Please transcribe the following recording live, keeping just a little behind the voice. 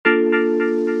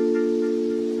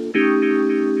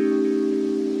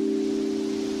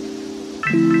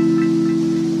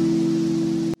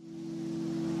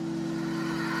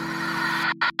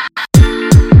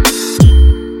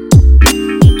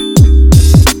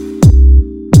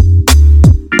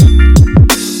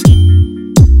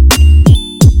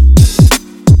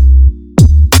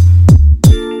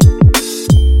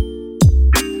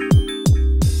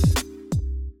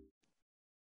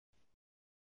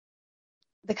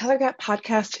Color Gap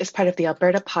Podcast is part of the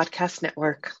Alberta Podcast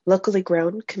Network, locally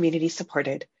grown, community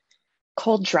supported.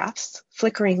 Cold drafts,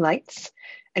 flickering lights,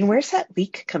 and where's that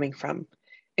leak coming from?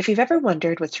 If you've ever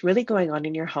wondered what's really going on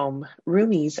in your home,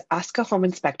 Rumi's Ask a Home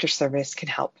Inspector service can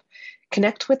help.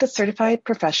 Connect with a certified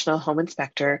professional home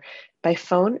inspector by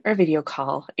phone or video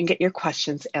call and get your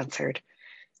questions answered.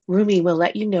 Rumi will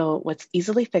let you know what's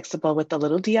easily fixable with a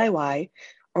little DIY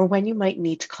or when you might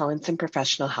need to call in some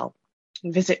professional help.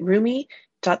 Visit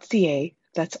rumi.ca,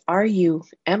 that's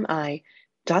RUMI.ca,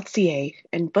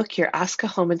 and book your Ask a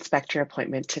Home Inspector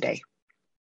appointment today.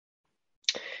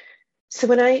 So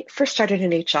when I first started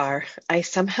in HR, I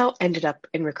somehow ended up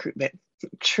in recruitment,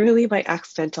 truly by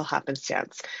accidental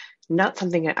happenstance, not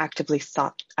something I actively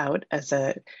sought out as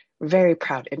a very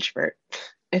proud introvert.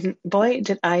 And boy,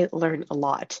 did I learn a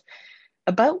lot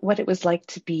about what it was like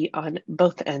to be on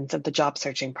both ends of the job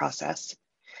searching process.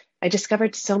 I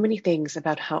discovered so many things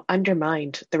about how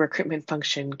undermined the recruitment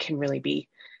function can really be,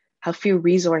 how few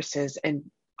resources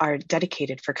are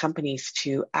dedicated for companies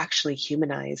to actually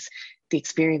humanize the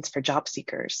experience for job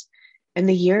seekers. And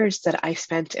the years that I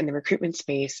spent in the recruitment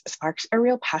space sparked a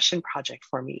real passion project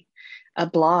for me, a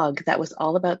blog that was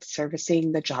all about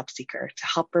servicing the job seeker to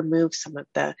help remove some of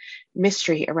the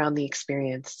mystery around the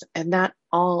experience. And that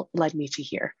all led me to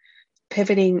here,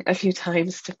 pivoting a few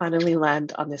times to finally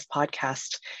land on this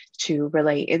podcast to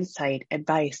relay insight,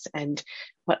 advice, and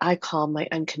what I call my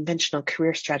unconventional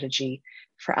career strategy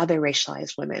for other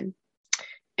racialized women.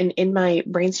 And in my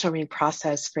brainstorming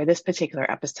process for this particular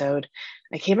episode,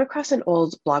 I came across an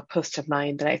old blog post of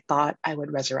mine that I thought I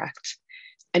would resurrect,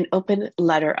 an open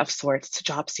letter of sorts to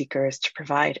job seekers to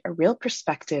provide a real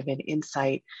perspective and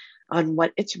insight on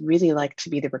what it's really like to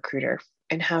be the recruiter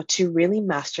and how to really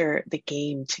master the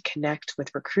game to connect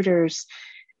with recruiters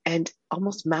and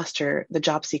almost master the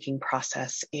job seeking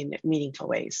process in meaningful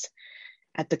ways.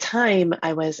 At the time,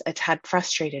 I was a tad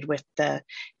frustrated with the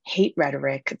hate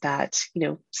rhetoric that,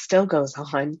 still goes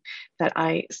on, that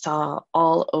I saw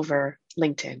all over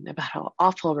LinkedIn about how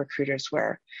awful recruiters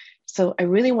were. So I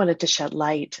really wanted to shed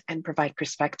light and provide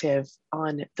perspective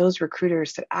on those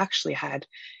recruiters that actually had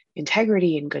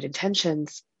integrity and good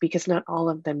intentions, because not all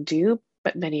of them do,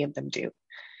 but many of them do,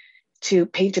 to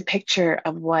paint a picture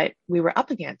of what we were up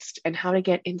against and how to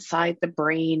get inside the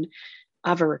brain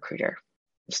of a recruiter.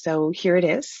 So here it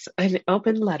is, an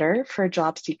open letter for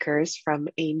job seekers from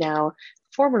a now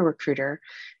former recruiter,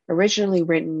 originally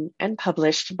written and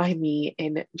published by me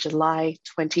in July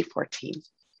 2014.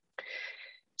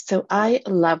 So I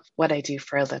love what I do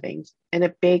for a living, and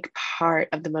a big part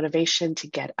of the motivation to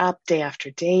get up day after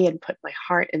day and put my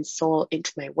heart and soul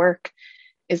into my work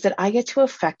is that I get to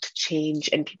affect change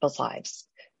in people's lives.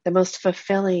 The most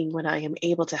fulfilling when I am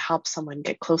able to help someone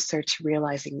get closer to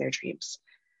realizing their dreams.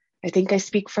 I think I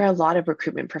speak for a lot of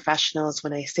recruitment professionals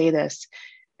when I say this,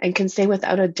 and can say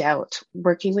without a doubt,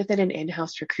 working within an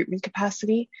in-house recruitment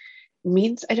capacity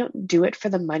means I don't do it for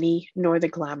the money nor the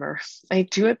glamour. I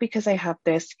do it because I have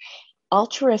this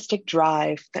altruistic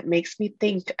drive that makes me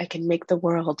think I can make the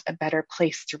world a better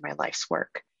place through my life's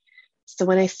work. So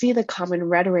when I see the common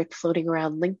rhetoric floating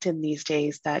around LinkedIn these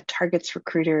days that targets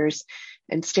recruiters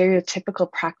and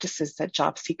stereotypical practices that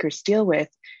job seekers deal with, it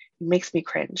makes me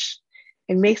cringe.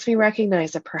 It makes me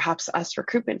recognize that perhaps us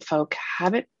recruitment folk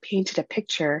haven't painted a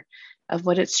picture of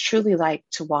what it's truly like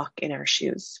to walk in our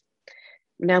shoes.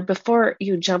 Now, before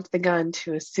you jump the gun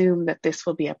to assume that this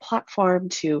will be a platform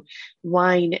to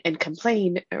whine and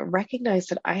complain, recognize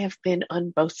that I have been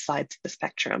on both sides of the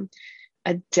spectrum.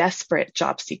 A desperate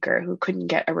job seeker who couldn't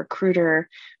get a recruiter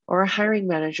or a hiring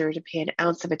manager to pay an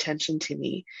ounce of attention to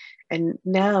me. And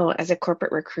now, as a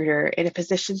corporate recruiter, in a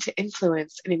position to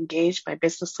influence and engage my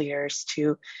business leaders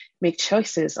to make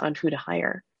choices on who to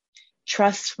hire.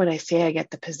 Trust when I say I get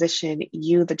the position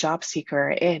you, the job seeker, are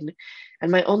in.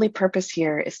 And my only purpose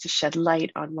here is to shed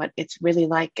light on what it's really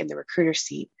like in the recruiter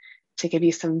seat, to give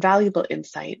you some valuable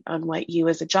insight on what you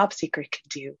as a job seeker can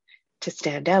do to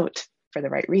stand out for the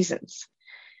right reasons.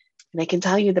 And I can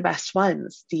tell you the best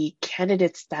ones, the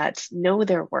candidates that know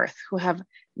their worth, who have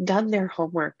done their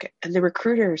homework, and the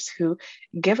recruiters who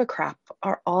give a crap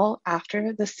are all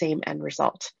after the same end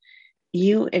result.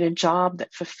 You in a job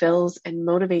that fulfills and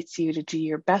motivates you to do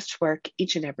your best work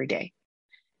each and every day.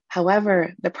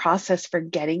 However, the process for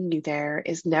getting you there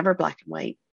is never black and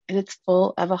white, and it's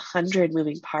full of 100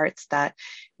 moving parts that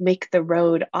make the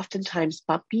road oftentimes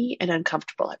bumpy and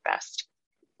uncomfortable at best.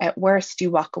 At worst,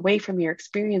 you walk away from your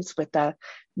experience with a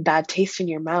bad taste in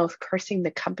your mouth, cursing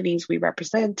the companies we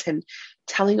represent and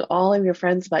telling all of your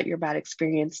friends about your bad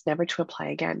experience, never to apply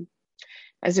again.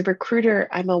 As a recruiter,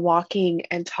 I'm a walking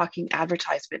and talking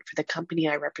advertisement for the company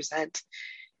I represent.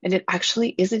 And it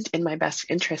actually isn't in my best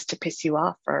interest to piss you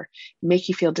off or make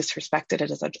you feel disrespected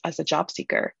as a job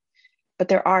seeker. But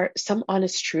there are some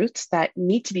honest truths that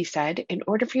need to be said in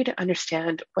order for you to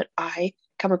understand what I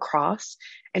come across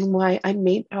and why I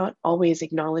may not always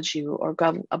acknowledge you or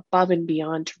go above and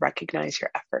beyond to recognize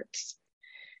your efforts.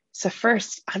 So,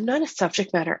 first, I'm not a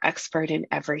subject matter expert in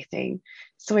everything.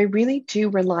 So, I really do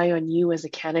rely on you as a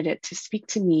candidate to speak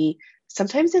to me,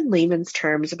 sometimes in layman's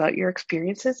terms, about your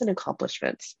experiences and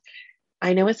accomplishments.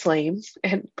 I know it's lame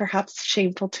and perhaps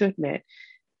shameful to admit,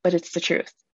 but it's the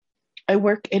truth. I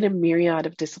work in a myriad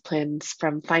of disciplines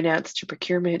from finance to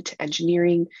procurement to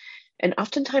engineering, and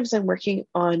oftentimes I'm working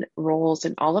on roles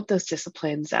in all of those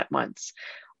disciplines at once,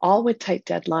 all with tight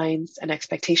deadlines and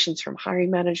expectations from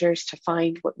hiring managers to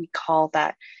find what we call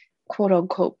that quote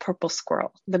unquote purple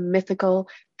squirrel, the mythical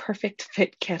perfect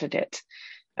fit candidate.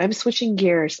 I'm switching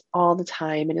gears all the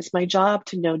time, and it's my job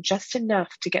to know just enough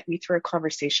to get me through a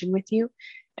conversation with you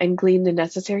and glean the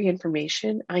necessary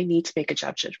information I need to make a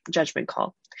judgment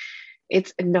call.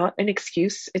 It's not an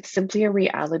excuse, it's simply a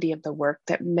reality of the work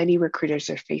that many recruiters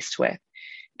are faced with.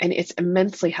 And it's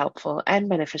immensely helpful and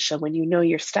beneficial when you know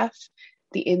your stuff,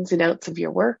 the ins and outs of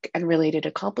your work and related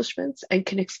accomplishments, and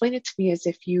can explain it to me as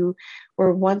if you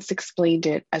were once explained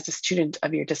it as a student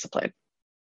of your discipline.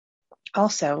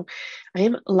 Also, I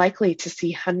am likely to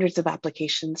see hundreds of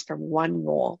applications from one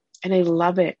role, and I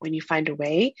love it when you find a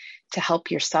way to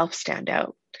help yourself stand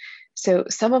out. So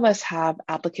some of us have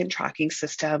applicant tracking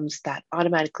systems that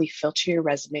automatically filter your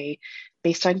resume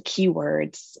based on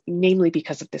keywords, namely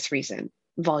because of this reason,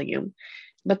 volume.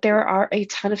 But there are a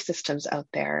ton of systems out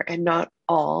there, and not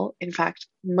all, in fact,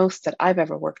 most that I've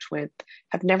ever worked with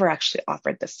have never actually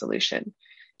offered this solution.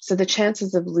 So the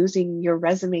chances of losing your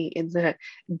resume in the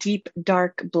deep,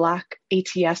 dark, black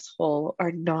ATS hole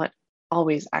are not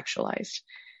always actualized.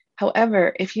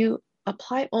 However, if you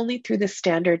apply only through the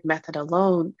standard method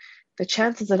alone, the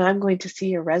chances that I'm going to see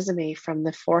your resume from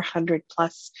the 400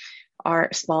 plus are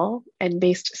small and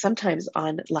based sometimes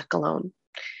on luck alone.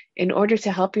 In order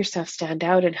to help yourself stand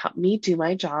out and help me do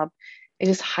my job, it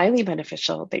is highly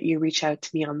beneficial that you reach out to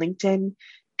me on LinkedIn,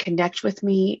 connect with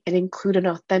me, and include an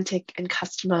authentic and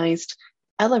customized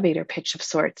elevator pitch of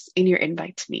sorts in your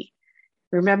invite to me.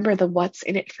 Remember the what's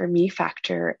in it for me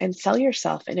factor and sell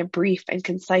yourself in a brief and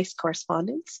concise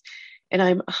correspondence, and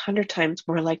I'm 100 times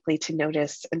more likely to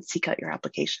notice and seek out your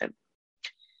application.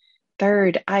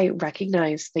 Third, I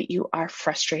recognize that you are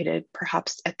frustrated,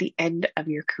 perhaps at the end of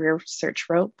your career search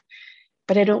rope,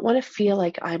 but I don't want to feel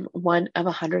like I'm one of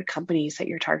 100 companies that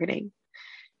you're targeting.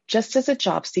 Just as a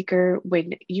job seeker,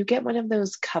 when you get one of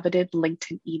those coveted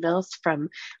LinkedIn emails from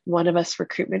one of us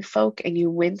recruitment folk and you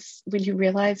wince when you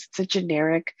realize it's a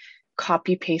generic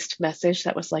copy paste message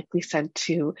that was likely sent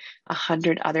to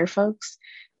 100 other folks,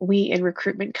 we in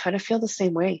recruitment kind of feel the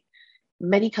same way.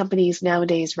 Many companies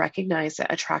nowadays recognize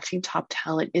that attracting top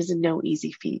talent is no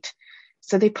easy feat.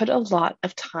 So they put a lot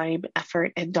of time,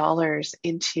 effort, and dollars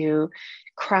into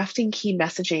crafting key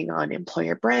messaging on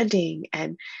employer branding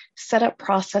and set up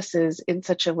processes in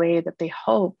such a way that they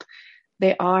hope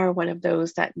they are one of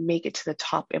those that make it to the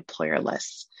top employer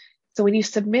lists. So when you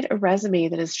submit a resume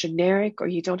that is generic or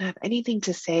you don't have anything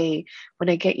to say, when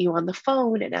I get you on the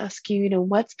phone and ask you,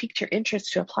 what's piqued your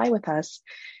interest to apply with us,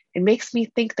 it makes me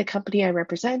think the company I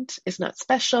represent is not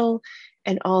special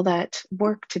and all that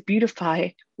work to beautify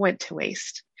went to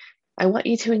waste. I want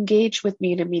you to engage with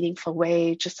me in a meaningful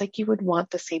way, just like you would want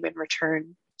the same in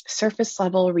return. Surface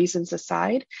level reasons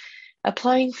aside,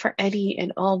 applying for any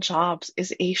and all jobs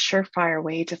is a surefire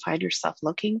way to find yourself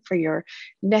looking for your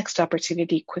next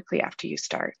opportunity quickly after you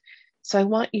start. So I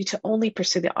want you to only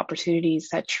pursue the opportunities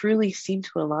that truly seem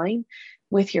to align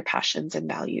with your passions and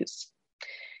values.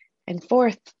 And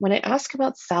fourth, when I ask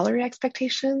about salary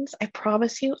expectations, I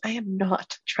promise you I am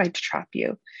not trying to trap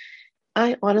you.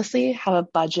 I honestly have a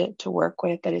budget to work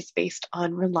with that is based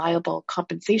on reliable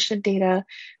compensation data,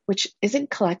 which isn't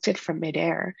collected from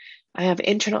midair. I have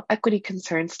internal equity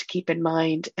concerns to keep in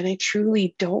mind, and I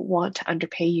truly don't want to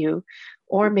underpay you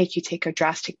or make you take a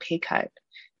drastic pay cut.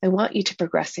 I want you to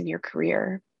progress in your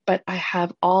career, but I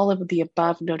have all of the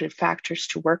above noted factors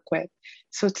to work with.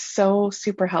 So it's so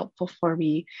super helpful for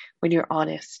me when you're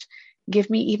honest. Give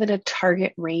me even a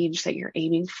target range that you're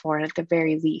aiming for at the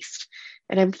very least.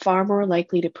 And I'm far more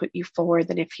likely to put you forward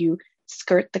than if you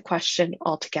skirt the question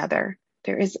altogether.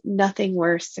 There is nothing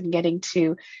worse than getting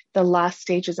to the last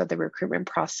stages of the recruitment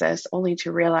process only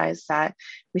to realize that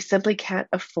we simply can't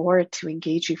afford to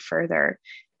engage you further.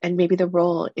 And maybe the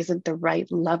role isn't the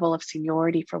right level of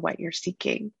seniority for what you're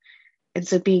seeking. And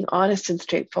so being honest and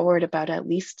straightforward about at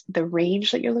least the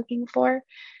range that you're looking for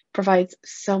provides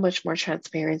so much more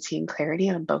transparency and clarity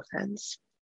on both ends.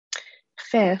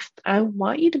 Fifth, I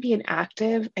want you to be an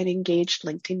active and engaged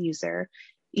LinkedIn user,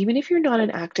 even if you're not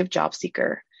an active job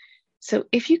seeker. So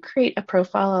if you create a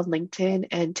profile on LinkedIn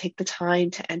and take the time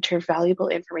to enter valuable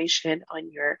information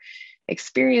on your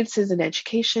experiences and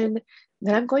education,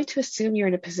 then I'm going to assume you're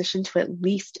in a position to at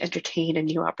least entertain a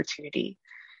new opportunity.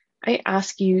 I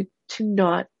ask you to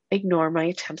not ignore my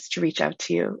attempts to reach out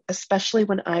to you, especially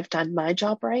when I've done my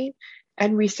job right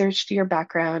and researched your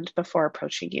background before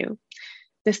approaching you.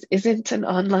 This isn't an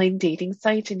online dating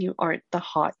site, and you aren't the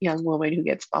hot young woman who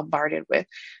gets bombarded with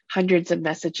hundreds of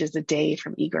messages a day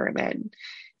from eager men.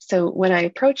 So when I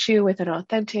approach you with an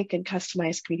authentic and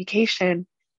customized communication,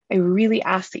 I really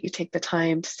ask that you take the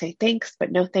time to say thanks,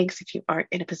 but no thanks if you aren't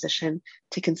in a position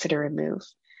to consider a move.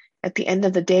 At the end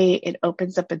of the day, it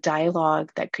opens up a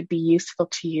dialogue that could be useful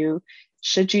to you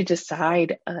should you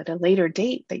decide at a later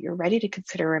date that you're ready to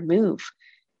consider a move.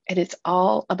 And it's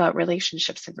all about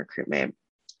relationships and recruitment.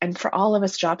 And for all of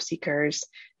us job seekers,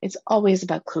 it's always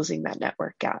about closing that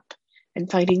network gap and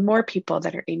finding more people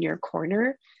that are in your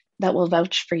corner that will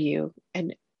vouch for you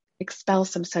and expel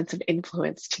some sense of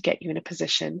influence to get you in a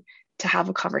position to have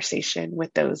a conversation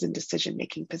with those in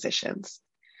decision-making positions.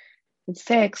 And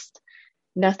sixth,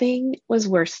 nothing was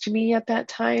worse to me at that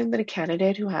time than a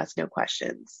candidate who has no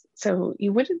questions. So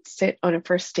you wouldn't sit on a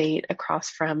first date across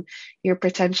from your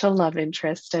potential love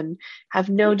interest and have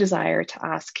no desire to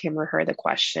ask him or her the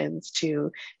questions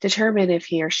to determine if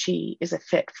he or she is a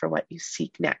fit for what you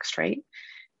seek next, right?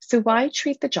 So why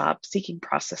treat the job seeking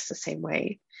process the same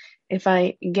way? If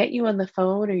I get you on the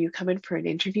phone or you come in for an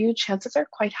interview, chances are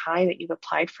quite high that you've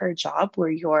applied for a job where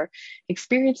your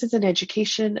experiences and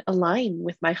education align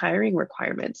with my hiring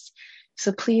requirements.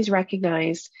 So please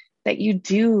recognize that you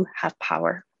do have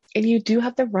power and you do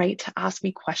have the right to ask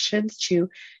me questions to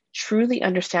truly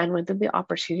understand whether the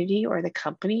opportunity or the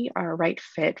company are a right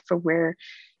fit for where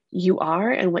you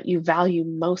are and what you value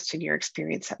most in your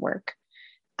experience at work.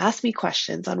 Ask me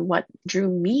questions on what drew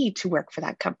me to work for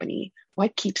that company.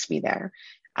 What keeps me there?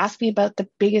 Ask me about the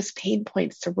biggest pain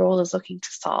points the role is looking to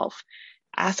solve.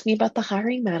 Ask me about the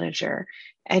hiring manager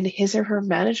and his or her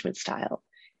management style.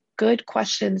 Good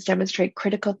questions demonstrate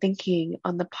critical thinking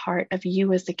on the part of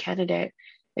you as the candidate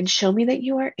and show me that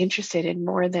you are interested in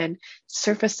more than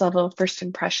surface level first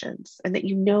impressions and that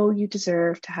you know you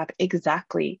deserve to have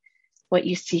exactly what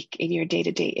you seek in your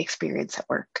day-to-day experience at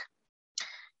work.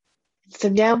 So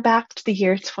now back to the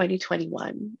year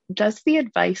 2021. Does the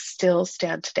advice still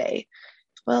stand today?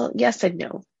 Well, yes and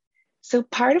no. So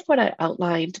part of what I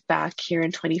outlined back here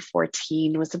in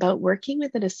 2014 was about working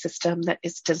within a system that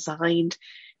is designed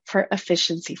for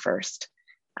efficiency first.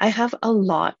 I have a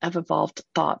lot of evolved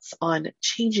thoughts on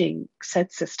changing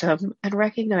said system and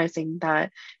recognizing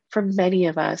that for many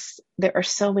of us, there are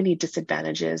so many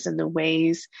disadvantages in the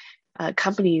ways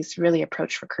companies really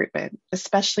approach recruitment,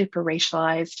 especially for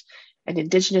racialized and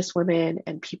Indigenous women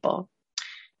and people.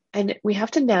 And we have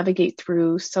to navigate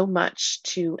through so much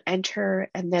to enter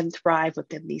and then thrive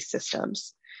within these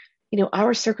systems. You know,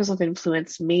 our circles of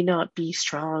influence may not be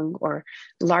strong or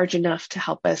large enough to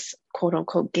help us, quote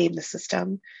unquote, game the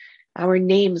system. Our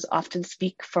names often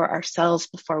speak for ourselves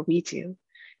before we do.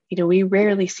 You know, we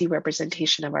rarely see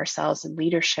representation of ourselves in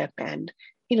leadership, and,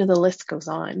 you know, the list goes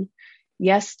on.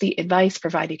 Yes, the advice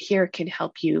provided here can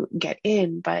help you get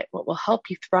in, but what will help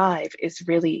you thrive is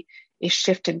really a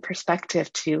shift in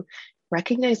perspective to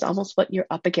recognize almost what you're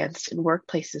up against in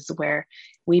workplaces where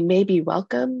we may be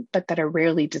welcome, but that are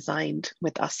rarely designed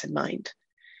with us in mind.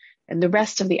 And the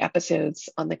rest of the episodes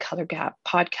on the Color Gap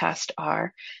podcast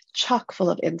are chock full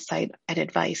of insight and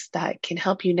advice that can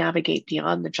help you navigate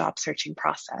beyond the job searching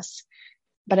process.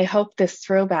 But I hope this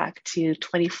throwback to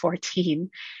 2014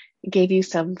 gave you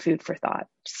some food for thought,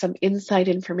 some inside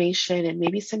information, and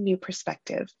maybe some new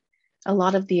perspective. A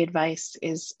lot of the advice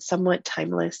is somewhat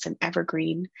timeless and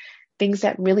evergreen. Things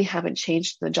that really haven't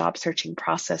changed in the job searching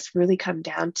process really come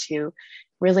down to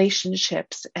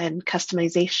relationships and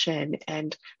customization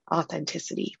and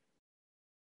authenticity.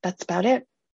 That's about it.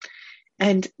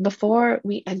 And before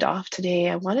we end off today,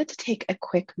 I wanted to take a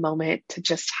quick moment to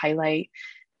just highlight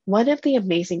one of the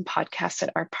amazing podcasts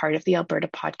that are part of the Alberta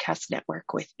Podcast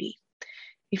Network with me.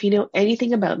 If you know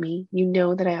anything about me, you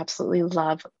know that I absolutely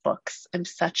love books. I'm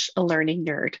such a learning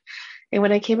nerd. And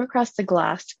when I came across the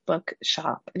Glass Book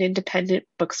Shop, an independent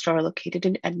bookstore located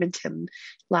in Edmonton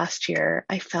last year,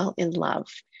 I fell in love.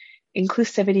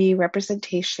 Inclusivity,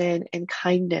 representation, and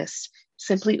kindness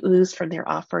simply ooze from their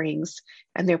offerings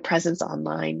and their presence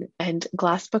online. And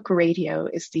Glassbook Radio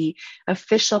is the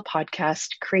official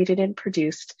podcast created and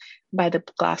produced by the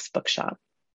Glass Bookshop.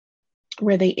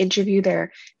 where they interview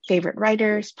their favorite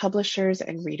writers, publishers,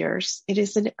 and readers. It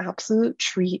is an absolute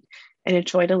treat and a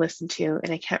joy to listen to,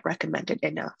 and I can't recommend it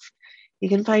enough. You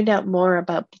can find out more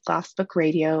about Glassbook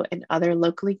Radio and other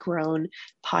locally grown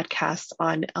podcasts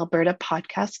on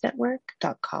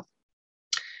albertapodcastnetwork.com.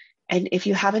 And if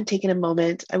you haven't taken a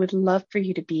moment, I would love for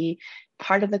you to be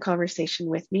part of the conversation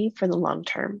with me for the long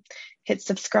term. Hit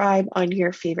subscribe on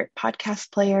your favorite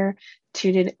podcast player.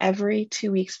 Tune in every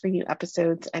 2 weeks for new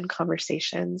episodes and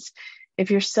conversations. If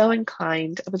you're so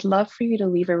inclined, I would love for you to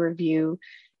leave a review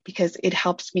because it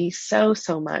helps me so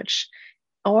much,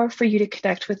 or for you to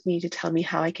connect with me to tell me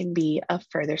how I can be of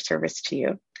further service to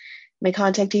you. My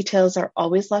contact details are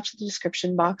always left in the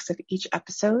description box of each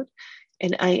episode,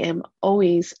 and I am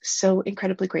always so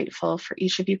incredibly grateful for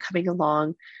each of you coming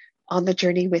along on the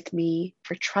journey with me,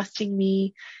 for trusting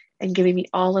me and giving me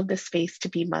all of the space to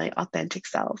be my authentic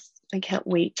self. I can't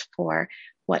wait for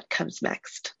what comes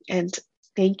next. And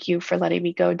thank you for letting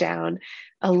me go down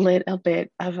a little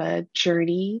bit of a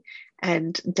journey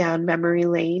and down memory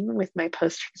lane with my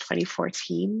post from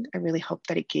 2014. I really hope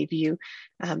that it gave you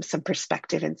some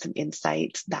perspective and some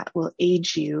insight that will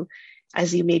aid you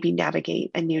as you maybe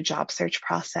navigate a new job search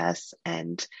process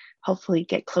and hopefully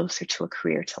get closer to a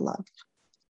career to love.